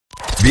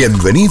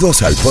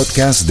Bienvenidos al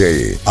podcast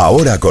de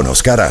Ahora con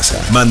Oscar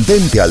Aza.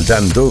 Mantente al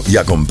tanto y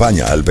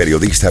acompaña al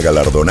periodista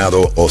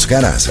galardonado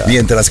Oscar Aza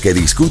mientras que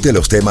discute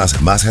los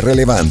temas más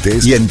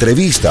relevantes y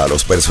entrevista a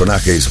los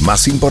personajes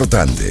más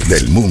importantes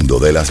del mundo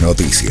de las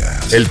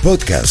noticias. El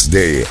podcast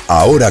de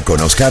Ahora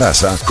con Oscar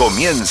Aza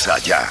comienza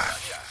ya.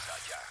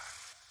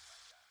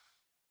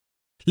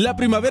 La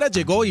primavera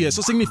llegó y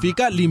eso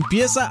significa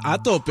limpieza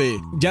a tope.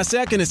 Ya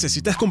sea que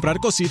necesites comprar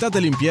cositas de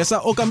limpieza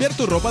o cambiar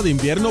tu ropa de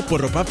invierno por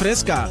ropa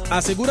fresca,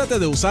 asegúrate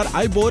de usar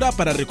iBora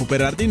para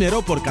recuperar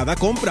dinero por cada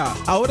compra.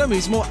 Ahora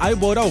mismo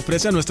iBora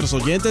ofrece a nuestros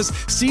oyentes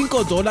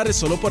 $5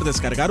 solo por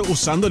descargar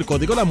usando el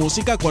código La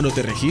Música cuando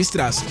te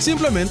registras.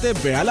 Simplemente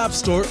ve al App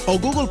Store o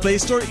Google Play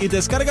Store y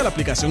descarga la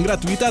aplicación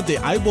gratuita de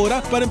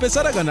iBora para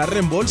empezar a ganar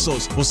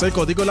reembolsos. Usa el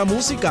código La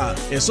Música.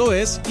 Eso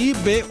es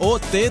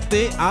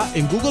IBOTTA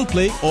en Google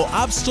Play o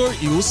App Store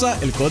y usa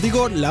el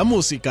código La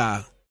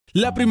Música.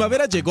 La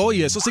primavera llegó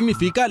y eso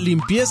significa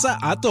limpieza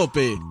a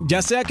tope.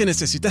 Ya sea que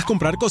necesites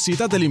comprar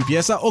cositas de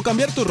limpieza o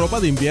cambiar tu ropa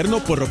de invierno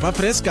por ropa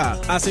fresca,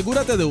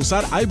 asegúrate de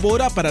usar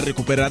iBora para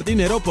recuperar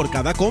dinero por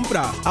cada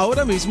compra.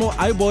 Ahora mismo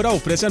iBora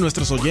ofrece a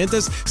nuestros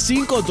oyentes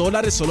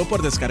 $5 solo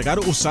por descargar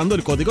usando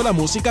el código La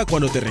Música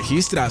cuando te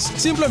registras.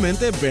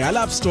 Simplemente ve al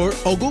App Store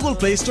o Google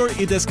Play Store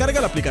y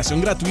descarga la aplicación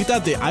gratuita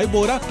de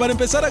iBora para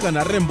empezar a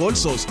ganar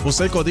reembolsos.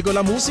 Usa el código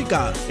La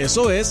Música.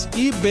 Eso es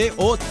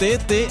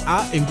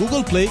IBOTTA en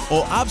Google Play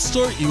o App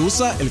Store y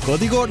usa el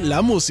código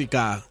La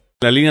Música.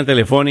 La línea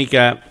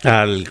telefónica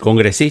al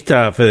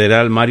congresista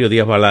federal Mario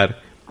Diaz Balart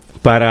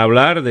para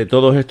hablar de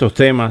todos estos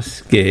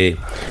temas que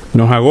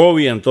nos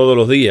agobian todos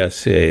los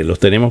días. Los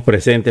tenemos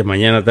presentes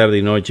mañana, tarde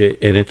y noche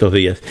en estos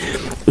días.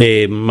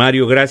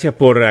 Mario, gracias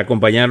por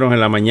acompañarnos en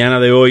la mañana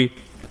de hoy.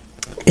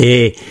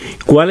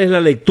 ¿Cuál es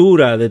la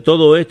lectura de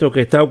todo esto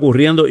que está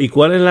ocurriendo y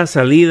cuál es la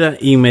salida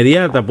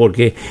inmediata?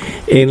 Porque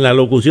en la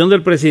locución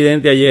del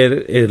presidente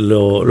ayer,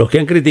 los que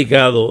han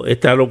criticado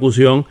esta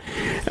locución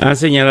han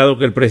señalado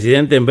que el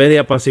presidente, en vez de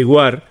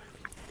apaciguar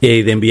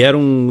y de enviar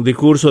un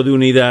discurso de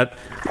unidad,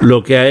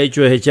 lo que ha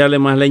hecho es echarle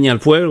más leña al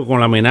fuego con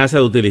la amenaza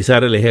de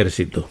utilizar el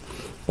ejército.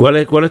 ¿Cuál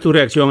es tu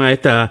reacción a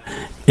esta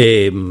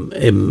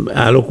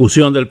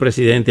alocución del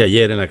presidente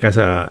ayer en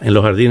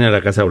los jardines de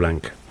la Casa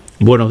Blanca?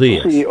 Buenos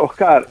días. Sí,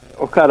 Oscar,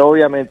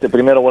 obviamente,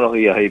 primero buenos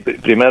días. Y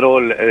primero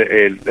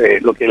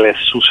lo que le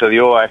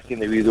sucedió a este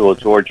individuo,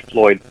 George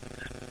Floyd,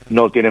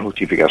 no tiene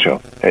justificación.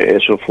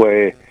 Eso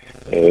fue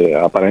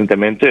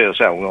aparentemente, o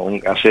sea,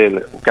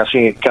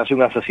 casi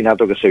un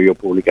asesinato que se vio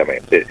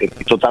públicamente.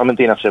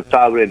 Totalmente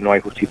inaceptable, no hay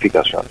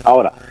justificación.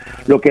 Ahora,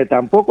 lo que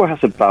tampoco es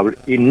aceptable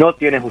y no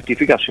tiene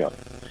justificación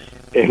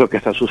es lo que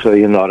está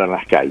sucediendo ahora en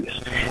las calles.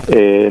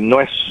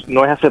 No es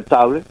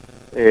aceptable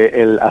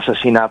el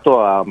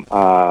asesinato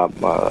a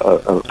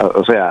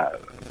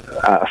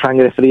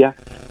sangre fría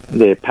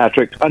de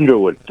Patrick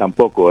Underwood,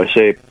 tampoco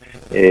ese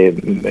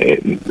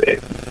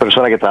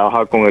persona que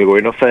trabajaba con el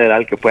gobierno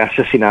federal que fue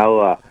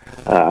asesinado a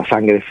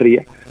sangre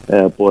fría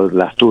por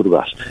las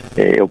turbas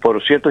o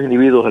por ciertos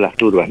individuos de las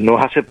turbas. No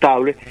es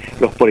aceptable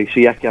los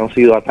policías que han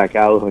sido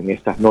atacados en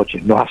estas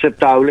noches. No es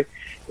aceptable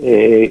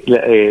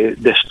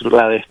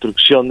la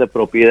destrucción de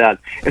propiedad.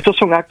 Estos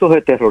son actos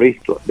de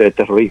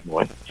terrorismo.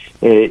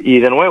 Y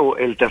de nuevo,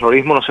 el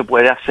terrorismo no se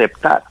puede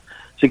aceptar.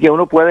 Así que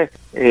uno puede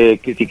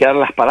criticar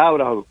las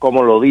palabras,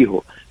 como lo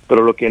dijo,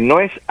 pero lo que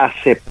no es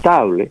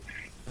aceptable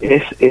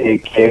es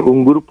que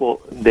un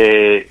grupo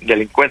de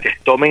delincuentes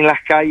tomen las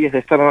calles de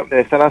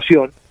esta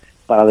nación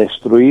para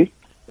destruir.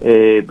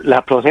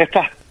 Las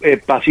protestas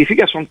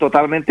pacíficas son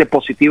totalmente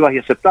positivas y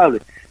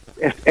aceptables.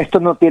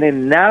 Esto no tiene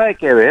nada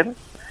que ver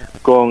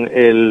con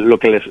lo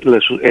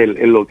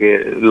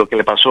que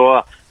le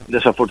pasó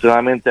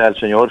desafortunadamente al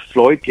señor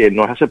Floyd, que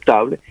no es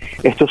aceptable.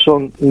 Estos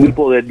son un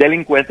grupo de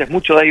delincuentes,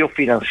 muchos de ellos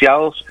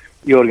financiados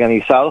y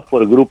organizados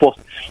por grupos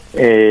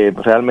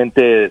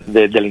realmente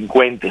de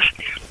delincuentes,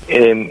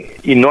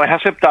 y no es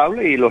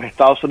aceptable, y los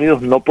Estados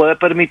Unidos no puede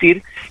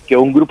permitir que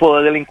un grupo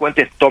de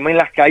delincuentes tomen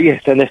las calles,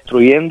 estén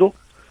destruyendo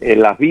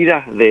las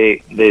vidas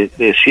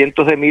de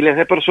cientos de miles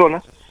de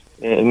personas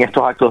en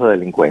estos actos de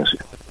delincuencia.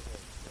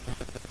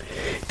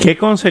 ¿Qué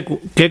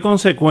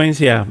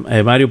consecuencias,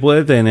 Mario,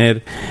 puede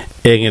tener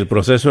en el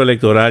proceso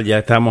electoral? Ya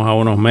estamos a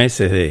unos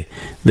meses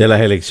de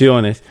las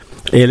elecciones.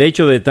 El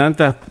hecho de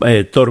tantas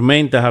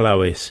tormentas a la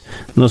vez,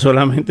 no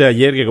solamente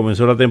ayer que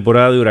comenzó la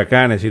temporada de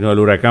huracanes, sino el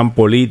huracán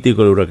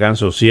político, el huracán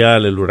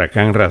social, el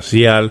huracán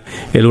racial,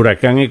 el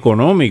huracán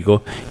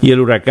económico y el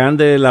huracán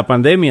de la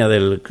pandemia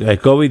del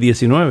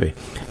COVID-19.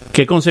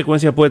 ¿Qué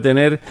consecuencias puede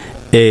tener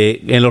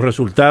en los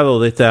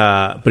resultados de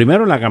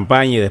primero en la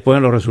campaña y después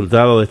en los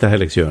resultados de estas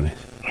elecciones?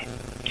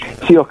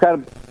 Sí, Oscar,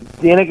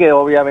 tiene que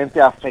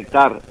obviamente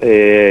afectar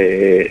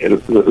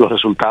los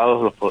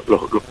resultados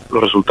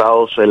los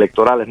resultados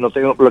electorales. Lo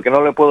que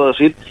no le puedo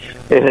decir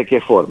es de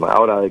qué forma.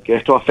 Ahora, de que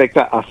esto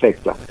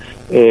afecta.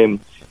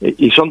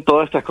 Y son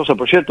todas estas cosas.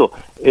 Por cierto,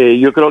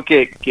 yo creo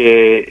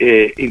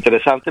que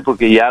interesante,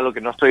 porque ya lo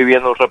que no estoy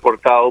viendo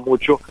reportado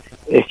mucho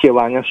es que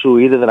van a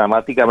subir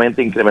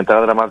dramáticamente,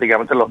 incrementar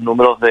dramáticamente los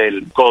números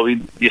del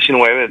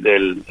COVID-19,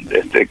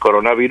 del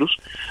coronavirus,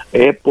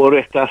 por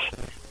estos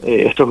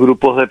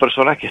grupos de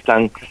personas que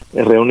están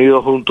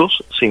reunidos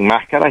juntos, sin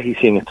máscaras y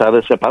sin estar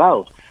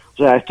separados. O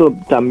sea, esto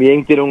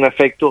también tiene un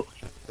efecto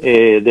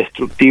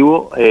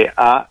destructivo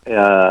a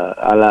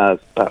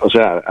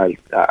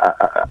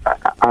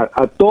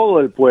todo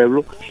el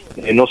pueblo,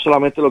 no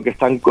solamente lo que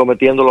están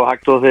cometiendo los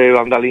actos de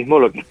vandalismo,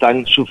 lo que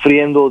están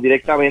sufriendo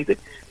directamente,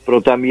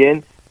 pero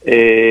también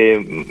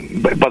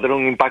va a tener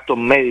un impacto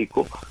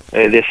médico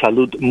de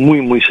salud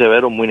muy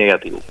severo, muy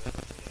negativo.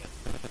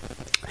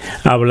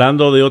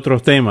 Hablando de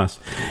otros temas,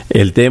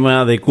 el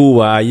tema de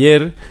Cuba,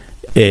 ayer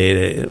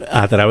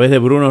a través de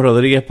Bruno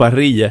Rodríguez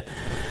Parrilla,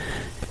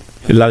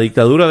 la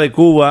dictadura de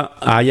Cuba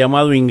ha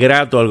llamado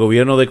ingrato al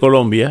gobierno de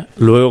Colombia,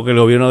 luego que el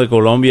gobierno de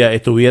Colombia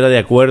estuviera de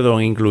acuerdo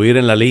en incluir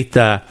en la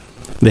lista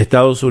de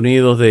Estados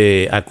Unidos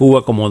a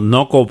Cuba como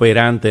no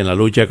cooperante en la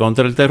lucha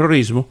contra el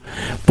terrorismo,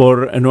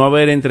 por no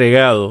haber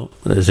entregado,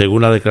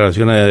 según las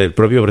declaraciones del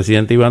propio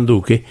presidente Iván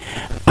Duque,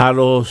 a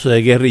los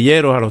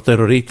guerrilleros, a los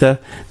terroristas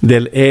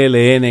del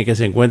ELN que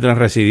se encuentran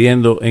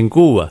residiendo en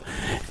Cuba.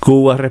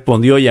 Cuba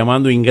respondió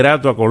llamando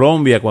ingrato a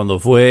Colombia cuando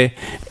fue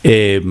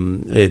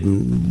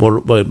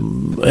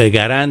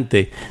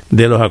garante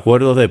de los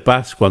acuerdos de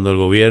paz, cuando el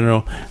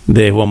gobierno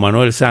de Juan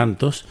Manuel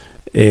Santos,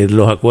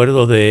 los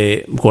acuerdos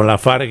con la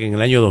FARC en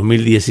el año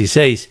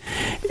 2016.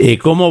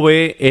 ¿Cómo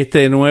ve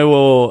esta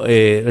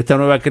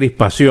nueva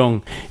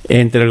crispación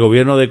entre el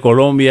gobierno de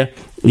Colombia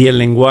y el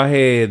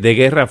lenguaje de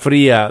guerra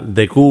fría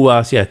de Cuba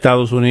hacia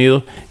Estados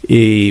Unidos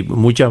y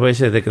muchas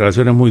veces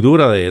declaraciones muy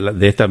duras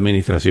de esta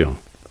administración?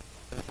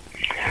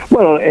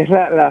 Bueno,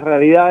 la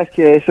realidad es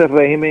que ese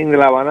régimen de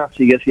La Habana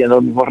sigue siendo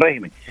el mismo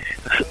régimen.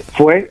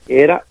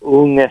 Era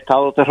un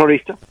estado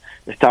terrorista,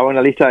 estaba en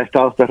la lista de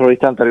estados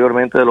terroristas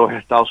anteriormente de los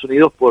Estados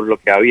Unidos por lo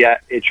que había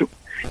hecho.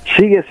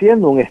 Sigue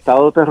siendo un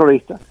estado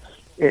terrorista.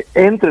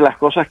 Entre las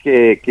cosas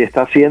que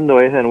está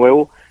haciendo es, de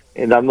nuevo,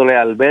 dándole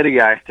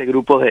albergue a este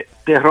grupo de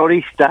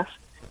terroristas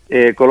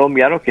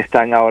colombianos que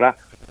están ahora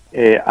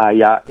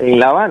allá en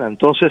La Habana.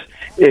 Entonces,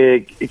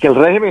 que el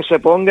régimen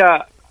se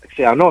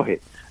enoje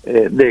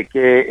de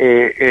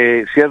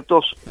que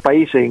ciertos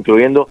países,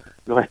 incluyendo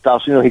los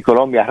Estados Unidos y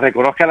Colombia,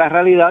 reconozcan la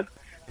realidad.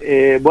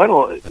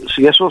 Bueno,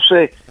 si eso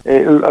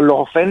los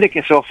ofende,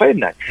 que se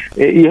ofendan.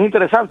 Y es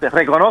interesante,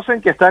 reconocen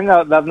que están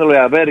dándole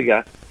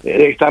albergue,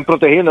 están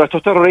protegiendo a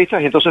estos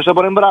terroristas, y entonces se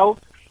ponen bravos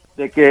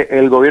de que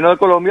el gobierno de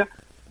Colombia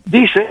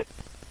dice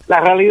la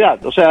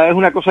realidad. O sea, es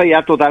una cosa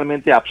ya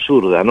totalmente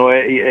absurda, ¿no?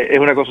 Es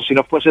una cosa, si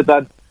no fuese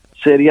tan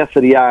seria,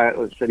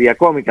 sería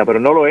cómica,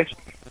 pero no lo es,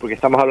 porque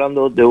estamos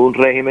hablando de un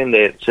régimen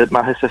de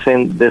más de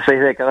 6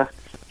 décadas,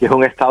 que es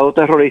un estado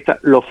terrorista.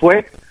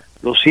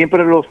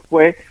 Siempre lo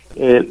fue.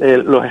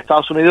 Los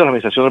Estados Unidos, la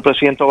administración del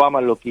presidente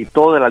Obama, lo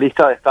quitó de la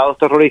lista de estados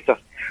terroristas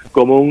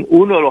como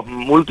uno de los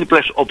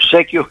múltiples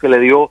obsequios que le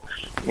dio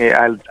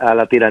a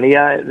la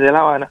tiranía de La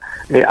Habana,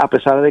 a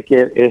pesar de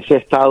que ese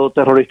estado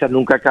terrorista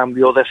nunca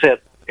cambió de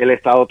ser el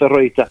estado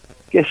terrorista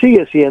que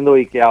sigue siendo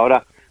y que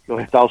ahora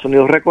los Estados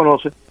Unidos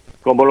reconocen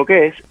como lo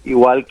que es,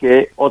 igual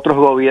que otros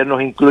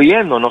gobiernos,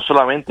 incluyendo no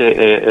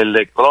solamente el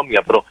de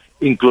Colombia, pero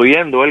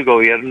incluyendo el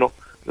gobierno,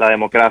 la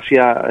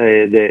democracia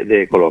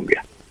de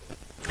Colombia.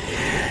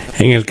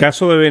 En el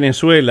caso de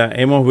Venezuela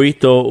hemos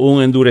visto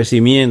un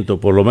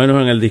endurecimiento, por lo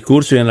menos en el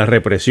discurso y en la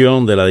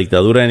represión de la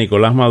dictadura de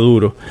Nicolás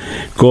Maduro,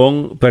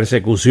 con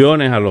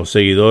persecuciones a los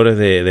seguidores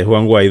de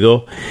Juan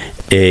Guaidó,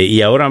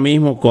 y ahora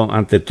mismo,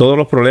 ante todos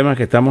los problemas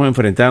que estamos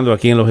enfrentando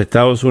aquí en los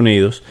Estados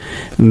Unidos,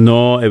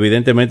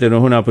 evidentemente no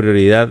es una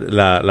prioridad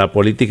la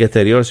política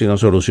exterior, sino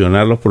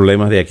solucionar los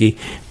problemas de aquí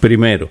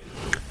primero.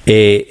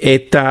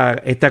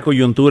 Esta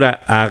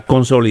coyuntura ha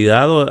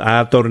consolidado, ha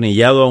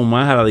atornillado aún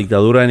más a la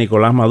dictadura de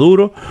Nicolás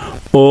Maduro,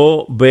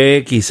 o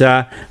ve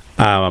quizá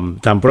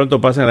tan pronto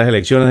pasen las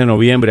elecciones de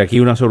noviembre aquí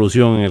una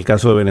solución en el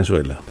caso de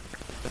Venezuela.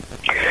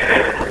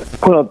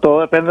 Bueno,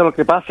 todo depende de lo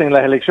que pase en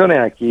las elecciones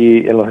aquí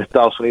en los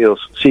Estados Unidos.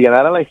 Si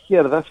ganara la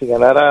izquierda, si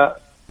ganara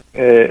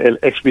el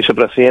ex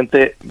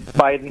vicepresidente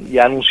Biden,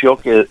 ya anunció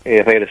que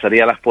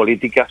regresaría a las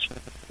políticas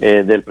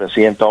del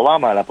presidente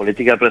Obama. La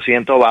política del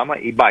presidente Obama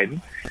y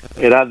Biden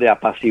era de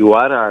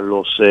apaciguar a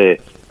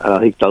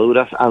las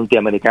dictaduras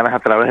antiamericanas a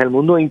través del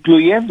mundo,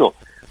 incluyendo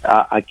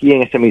aquí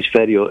en este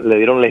hemisferio. Le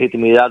dieron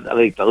legitimidad a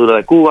la dictadura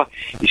de Cuba,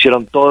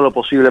 hicieron todo lo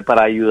posible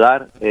para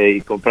ayudar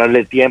y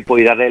comprarle tiempo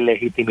y darle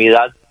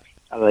legitimidad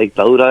a la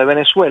dictadura de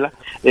Venezuela,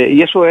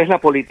 y eso es la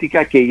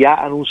política que ya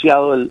ha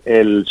anunciado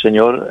el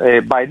señor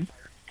Biden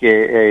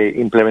que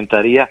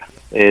implementaría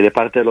de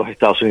parte de los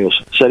Estados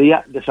Unidos.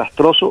 Sería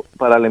desastroso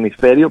para el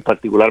hemisferio,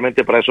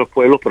 particularmente para esos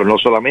pueblos, pero no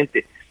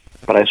solamente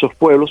para esos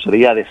pueblos,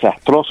 sería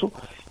desastroso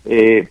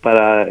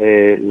para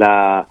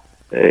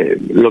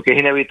lo que es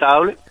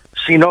inevitable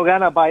si no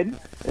gana Biden,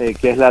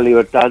 que es la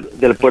libertad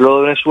del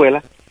pueblo de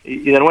Venezuela.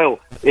 Y de nuevo,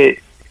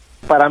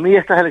 para mí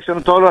estas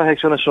elecciones, todas las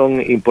elecciones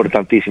son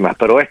importantísimas,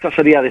 pero esta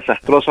sería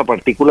desastrosa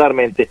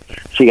particularmente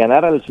si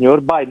ganara el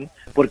señor Biden,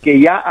 porque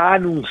ya ha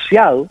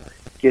anunciado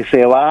que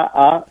se va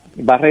a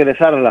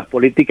regresar a las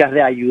políticas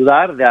de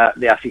ayudar,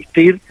 de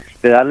asistir,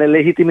 de darle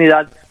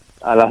legitimidad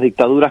a las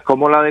dictaduras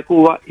como la de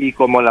Cuba y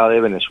como la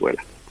de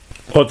Venezuela.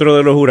 Otro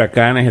de los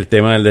huracanes, el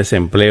tema del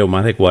desempleo,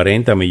 más de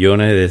 40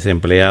 millones de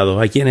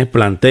desempleados. Hay quienes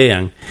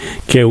plantean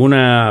que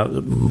una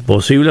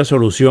posible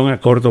solución a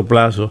corto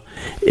plazo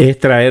es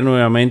traer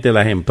nuevamente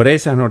las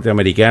empresas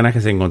norteamericanas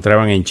que se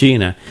encontraban en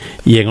China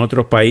y en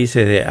otros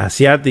países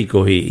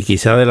asiáticos y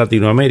quizás de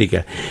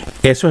Latinoamérica.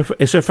 ¿Eso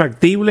es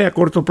factible a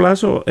corto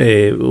plazo?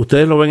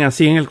 ¿Ustedes lo ven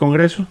así en el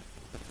Congreso?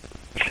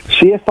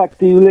 Sí es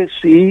factible,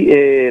 sí,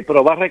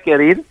 pero va a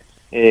requerir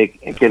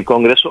que el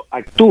Congreso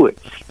actúe.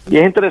 Y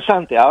es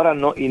interesante, ahora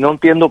no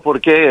entiendo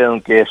por qué,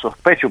 aunque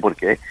sospecho por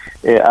qué,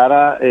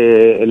 ahora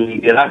el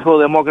liderazgo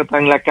demócrata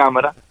en la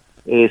Cámara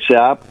se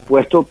ha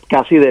puesto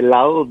casi del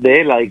lado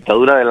de la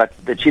dictadura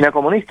de China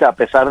comunista, a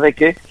pesar de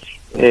que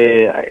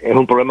es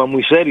un problema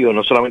muy serio.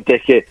 No solamente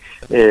es que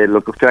lo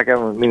que usted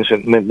acaba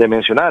de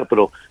mencionar,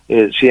 pero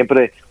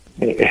siempre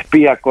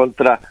espía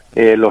contra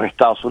los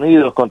Estados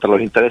Unidos, contra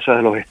los intereses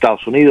de los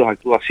Estados Unidos,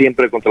 actúa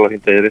siempre contra los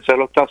intereses de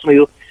los Estados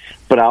Unidos,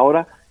 pero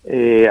ahora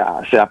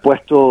se ha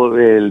puesto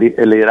el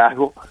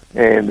liderazgo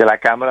de la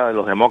Cámara, de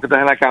los demócratas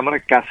en la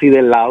Cámara, casi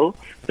del lado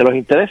de los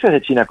intereses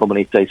de China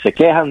comunista, y se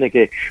quejan de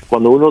que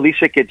cuando uno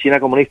dice que China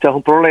comunista es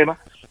un problema,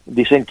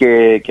 dicen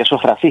que eso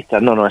es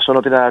racista. No, eso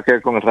no tiene nada que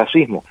ver con el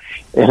racismo,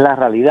 es la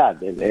realidad.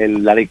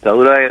 La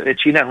dictadura de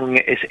China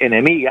es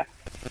enemiga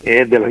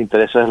de los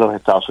intereses de los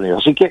Estados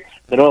Unidos. Así que,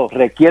 de nuevo,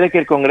 requiere que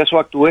el Congreso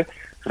actúe,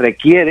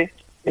 requiere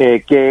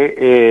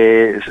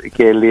que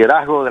el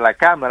liderazgo de la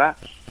Cámara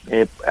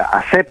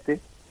acepte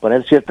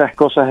poner ciertas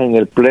cosas en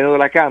el pleno de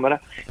la Cámara,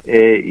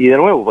 y de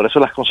nuevo, por eso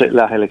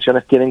las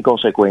elecciones tienen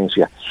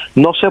consecuencias.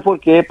 No sé por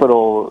qué,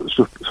 pero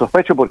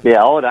sospecho porque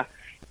ahora,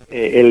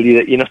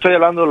 y no estoy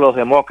hablando de los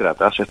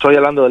demócratas, estoy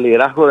hablando del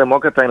liderazgo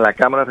demócrata en la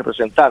Cámara de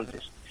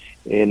Representantes,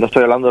 no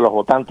estoy hablando de los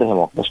votantes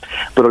demócratas,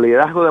 pero el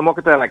liderazgo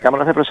demócrata en la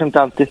Cámara de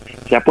Representantes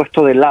se ha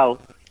puesto de lado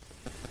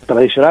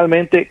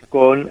tradicionalmente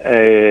con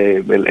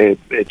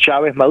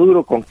Chávez,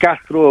 Maduro, con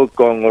Castro,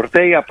 con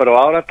Ortega, pero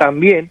ahora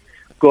también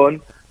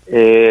con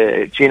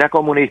China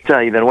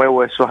comunista, y de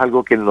nuevo eso es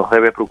algo que nos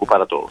debe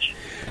preocupar a todos.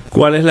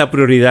 ¿Cuál es la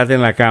prioridad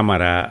en la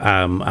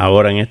Cámara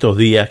ahora en estos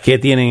días? ¿Qué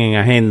tienen en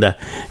agenda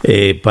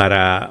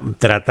para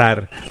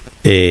tratar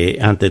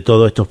ante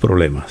todos estos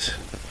problemas?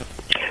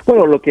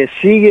 Bueno, lo que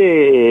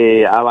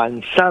sigue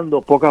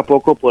avanzando poco a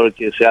poco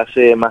porque se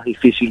hace más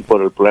difícil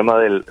por el problema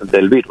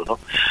del virus,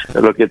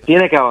 ¿no? Lo que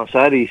tiene que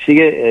avanzar y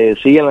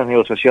siguen las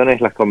negociaciones,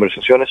 las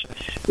conversaciones,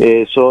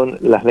 son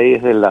las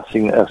leyes de la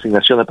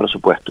asignación de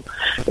presupuesto.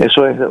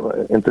 Eso es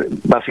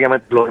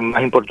básicamente lo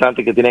más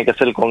importante que tiene que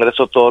hacer el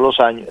Congreso todos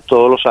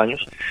los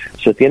años.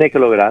 Se tiene que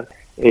lograr.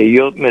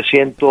 Yo me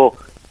siento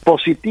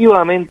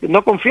positivamente,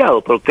 no confiado,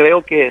 pero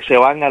creo que se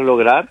van a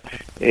lograr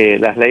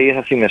las leyes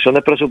de asignación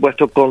de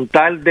presupuesto, con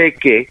tal de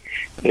que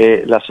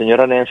la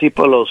señora Nancy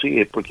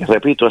Pelosi, porque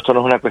repito, esto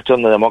no es una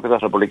cuestión de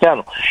demócratas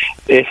republicanos,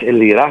 es el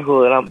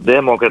liderazgo de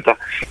demócrata,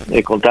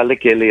 con tal de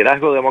que el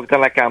liderazgo demócrata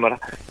en la Cámara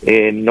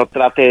no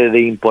trate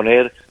de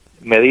imponer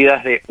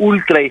medidas de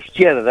ultra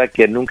izquierda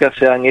que nunca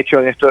se han hecho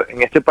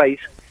en este país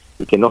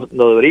y que no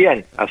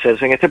deberían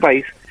hacerse en este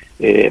país.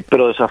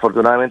 Pero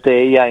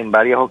desafortunadamente ella en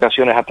varias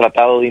ocasiones ha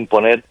tratado de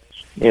imponer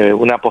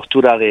una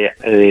postura de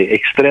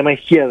extrema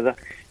izquierda.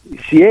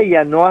 Si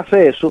ella no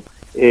hace eso,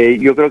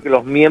 yo creo que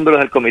los miembros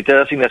del Comité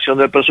de Asignación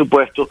del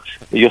Presupuesto,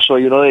 yo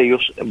soy uno de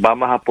ellos,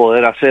 vamos a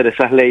poder hacer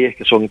esas leyes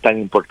que son tan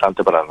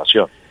importantes para la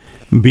nación.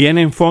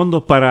 ¿Vienen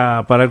fondos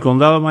para el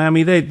condado de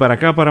Miami-Dade, para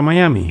acá, para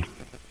Miami?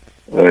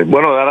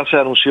 Bueno, ahora se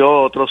anunció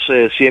otros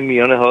 $100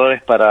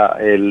 millones para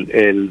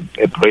el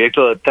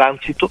proyecto de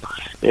tránsito.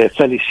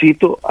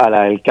 Felicito al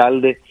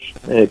alcalde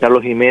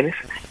Carlos Jiménez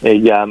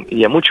y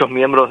a muchos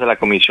miembros de la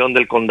comisión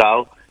del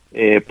condado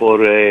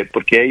porque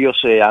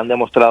ellos han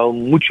demostrado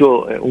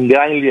un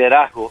gran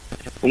liderazgo,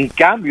 un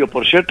cambio,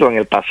 por cierto, en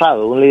el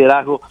pasado, un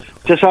liderazgo.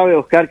 Usted sabe,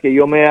 Oscar, que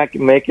yo me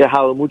he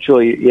quejado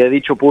mucho y he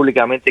dicho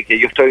públicamente que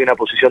yo estoy en una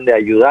posición de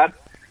ayudar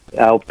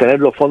a obtener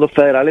los fondos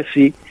federales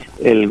si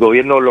el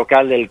gobierno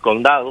local del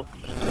condado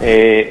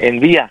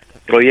envía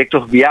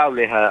proyectos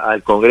viables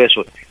al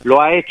Congreso.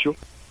 Lo ha hecho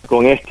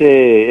con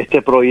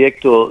este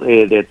proyecto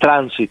de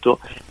tránsito,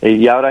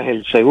 y ahora es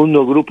el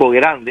segundo grupo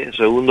grande,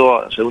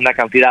 segunda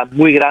cantidad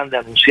muy grande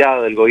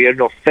anunciada del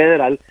gobierno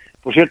federal.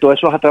 Por cierto,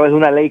 eso es a través de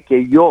una ley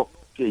que yo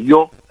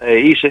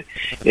hice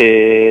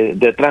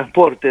de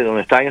transporte,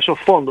 donde están esos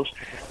fondos,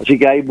 así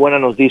que hay buenas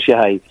noticias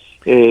ahí.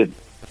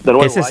 De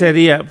nuevo, ese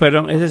sería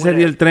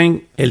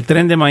el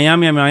tren de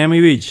Miami a Miami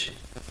Beach.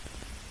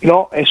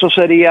 No, eso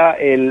sería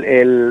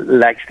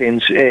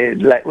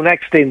una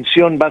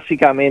extensión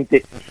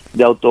básicamente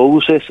de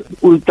autobuses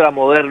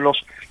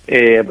ultramodernos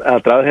a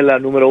través de la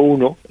número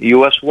 1,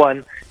 US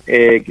 1,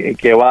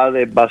 que va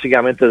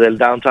básicamente del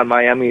downtown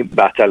Miami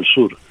hasta el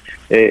sur.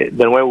 De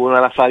nuevo, una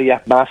de las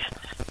áreas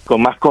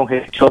con más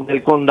congestión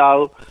del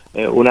condado,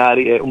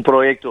 un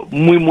proyecto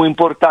muy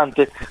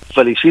importante.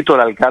 Felicito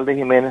al alcalde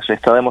Jiménez,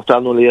 está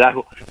demostrando un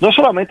liderazgo, no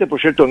solamente, por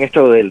cierto, en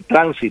esto del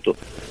tránsito,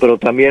 pero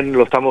también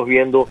lo estamos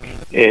viendo,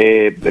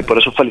 por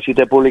eso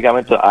felicité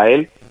públicamente a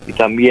él y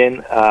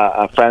también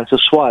a Francis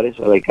Suárez,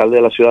 al alcalde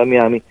de la ciudad de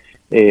Miami,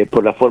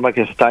 por la forma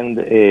que se están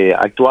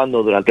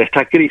actuando durante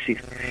esta crisis.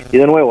 Y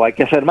de nuevo, hay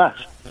que hacer más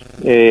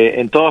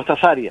en todas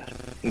estas áreas,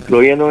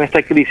 incluyendo en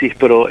esta crisis,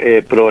 pero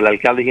el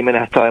alcalde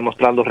Jiménez está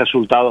demostrando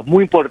resultados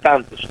muy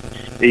importantes,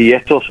 y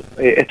estos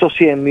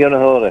 $100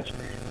 millones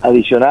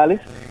adicionales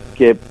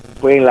que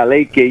fue en la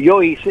ley que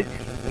yo hice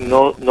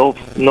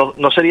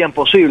no serían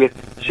posibles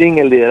sin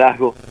el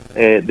liderazgo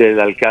del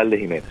alcalde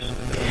Jiménez.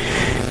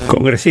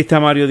 Congresista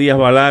Mario Diaz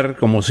Balart,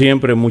 como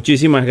siempre,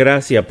 muchísimas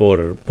gracias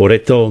por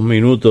estos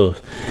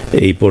minutos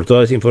y por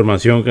toda esa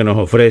información que nos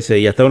ofrece,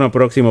 y hasta una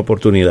próxima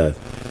oportunidad.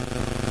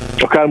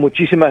 Oscar,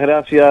 muchísimas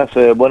gracias,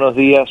 buenos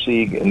días,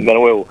 y de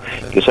nuevo,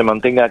 que se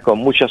mantenga con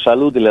mucha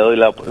salud, y le doy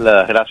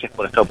las gracias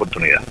por esta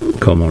oportunidad.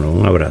 Cómo no,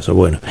 un abrazo.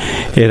 Bueno,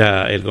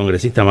 era el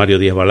congresista Mario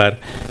Diaz Balart,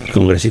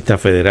 congresista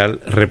federal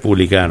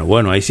republicano.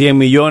 Bueno, hay 100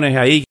 millones ahí.